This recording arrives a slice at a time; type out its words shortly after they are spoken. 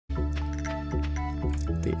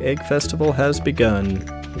The egg festival has begun.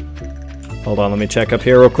 Hold on, let me check up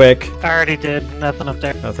here real quick. I already did. Nothing up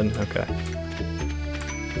there. Nothing? Okay.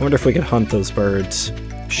 I wonder if we could hunt those birds.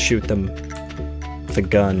 Shoot them with a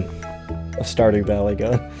gun. A Stardew Valley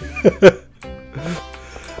gun.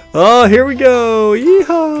 Oh, here we go!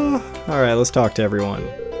 Yeehaw! Alright, let's talk to everyone.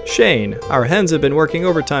 Shane, our hens have been working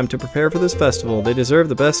overtime to prepare for this festival. They deserve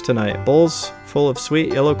the best tonight. Bowls full of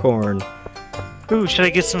sweet yellow corn. Ooh, should I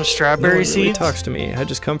get some strawberry seeds? No one really talks to me. I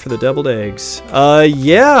just come for the deviled eggs.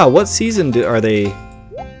 Yeah. What season are they?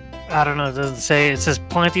 I don't know. It doesn't say. It says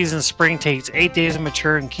plant these in spring. Takes 8 days to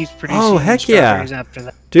mature and keeps producing heck strawberries yeah. after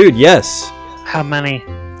that. Dude, yes. How many?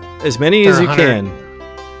 As many as you 100. can.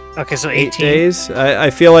 Okay, so 8 18 days. I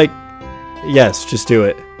feel like yes. Just do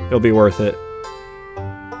it. It'll be worth it.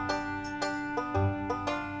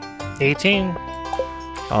 18.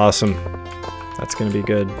 Awesome. That's gonna be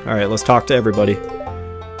good. Alright, let's talk to everybody.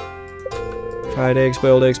 Fried eggs,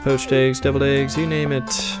 boiled eggs, poached eggs, deviled eggs, you name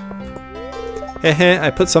it. Heh, I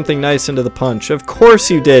put something nice into the punch. Of course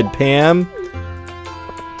you did, Pam!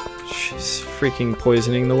 She's freaking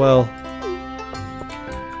poisoning the well.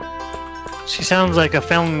 She sounds like a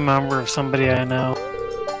family member of somebody I know.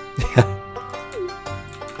 Yeah.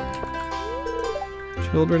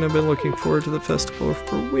 Children have been looking forward to the festival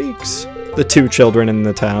for weeks. The 2 children in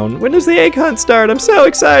the town. When does the egg hunt start? I'm so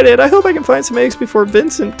excited. I hope I can find some eggs before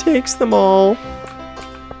Vincent takes them all.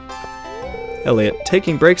 Elliot,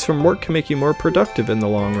 taking breaks from work can make you more productive in the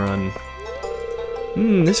long run.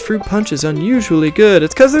 This fruit punch is unusually good.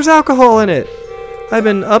 It's because there's alcohol in it. I've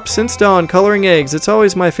been up since dawn coloring eggs. It's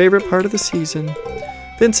always my favorite part of the season.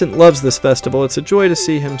 Vincent loves this festival. It's a joy to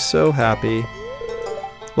see him so happy.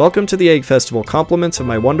 Welcome to the Egg Festival. Compliments of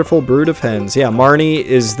my wonderful brood of hens. Yeah, Marnie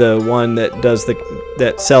is the one that does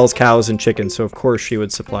that sells cows and chickens, so of course she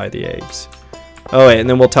would supply the eggs. Oh wait, and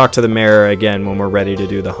then we'll talk to the mayor again when we're ready to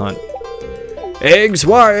do the hunt. Eggs,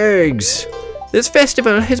 why eggs? This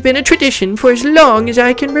festival has been a tradition for as long as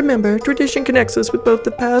I can remember. Tradition connects us with both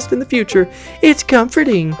the past and the future. It's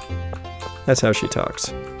comforting. That's how she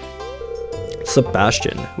talks.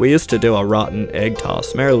 Sebastian, we used to do a rotten egg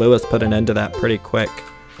toss. Mayor Lewis put an end to that pretty quick.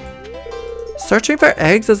 Searching for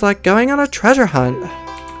eggs is like going on a treasure hunt.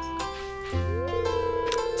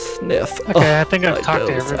 Sniff. Okay, I think I've talked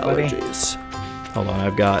to everybody. Allergies. Hold on,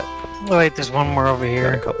 I've got... Oh, wait, there's one more over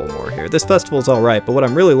here. Got a couple more here. This festival's alright, but what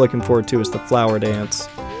I'm really looking forward to is the flower dance.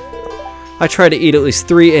 I try to eat at least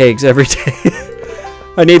 3 eggs every day.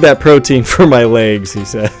 I need that protein for my legs, he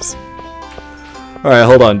says. Alright,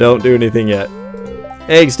 hold on, don't do anything yet.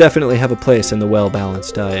 Eggs definitely have a place in the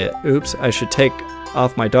well-balanced diet. Oops, I should take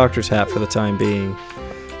off my doctor's hat for the time being.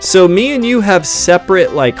 So me and you have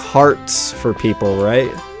separate, like, hearts for people, right?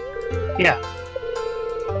 Yeah.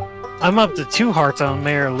 I'm up to 2 hearts on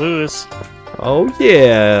Mayor Lewis. Oh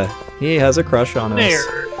yeah, he has a crush on us.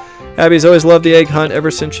 Mayor. Abby's always loved the egg hunt ever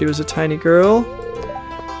since she was a tiny girl.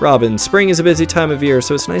 Robin, spring is a busy time of year,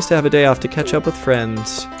 so it's nice to have a day off to catch up with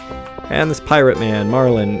friends. And this pirate man,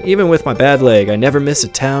 Marlin. Even with my bad leg, I never miss a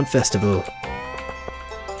town festival.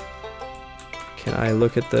 Can I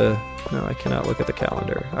look at the... No, I cannot look at the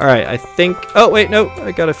calendar. Alright, I think... Oh, wait, no.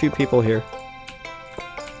 I got a few people here.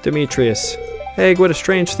 Demetrius. Egg, what a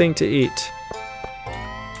strange thing to eat.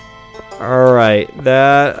 Alright,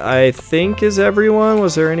 that I think is everyone.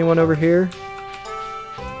 Was there anyone over here?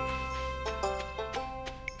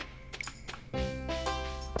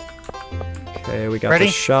 Okay, we got Ready?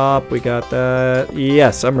 the shop. We got that.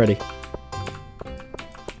 Yes, I'm ready.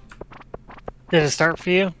 Did it start for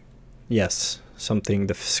you? Yes. Something,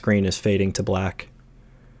 the screen is fading to black.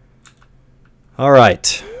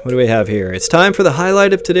 Alright, what do we have here? It's time for the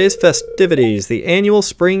highlight of today's festivities, the annual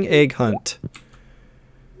spring egg hunt.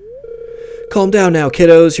 Calm down now,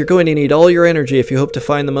 kiddos. You're going to need all your energy if you hope to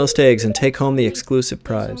find the most eggs and take home the exclusive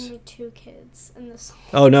prize. There's only 2 kids in this.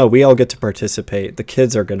 Oh no, we all get to participate. The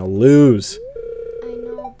kids are gonna lose. I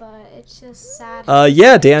know, but it's just sad.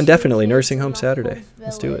 Yeah, Dan, definitely. Nursing Home Saturday.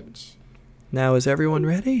 Let's do it. Now, is everyone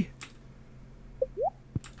ready?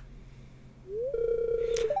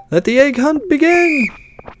 Let the egg hunt begin!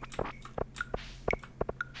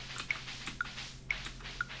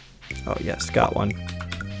 Oh yes, got one.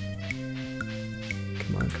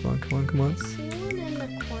 Come on, come on, come on, come on. See one in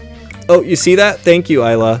the corner. Oh, you see that? Thank you,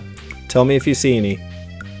 Isla. Tell me if you see any. I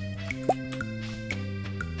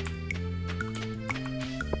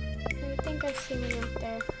think I see one up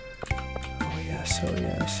there. Oh yes, oh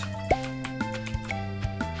yes.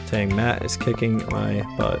 Dang, Matt is kicking my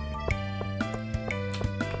butt.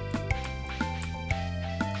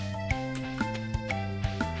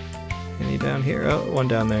 Any down here? Oh, one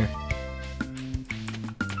down there.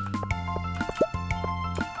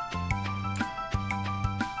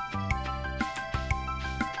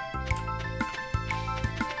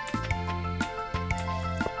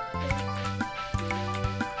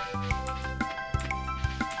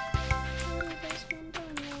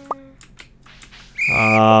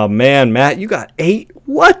 Oh, man, Matt, you got 8?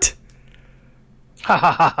 What? Ha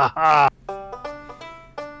ha ha ha ha.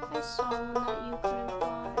 I saw one that you could have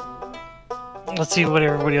gotten. Let's see what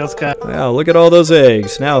everybody else got. Wow, look at all those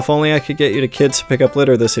eggs. Now, if only I could get you to kids to pick up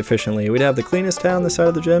litter this efficiently, we'd have the cleanest town this side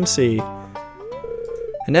of the Gem Sea.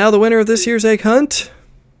 And now the winner of this year's egg hunt...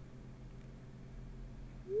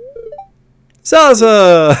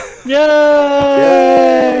 Zaza! Yay!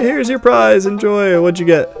 Yay! Here's your prize. Enjoy. What'd you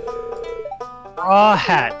get? Straw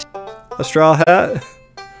hat. A straw hat?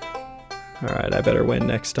 Alright, I better win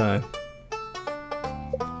next time.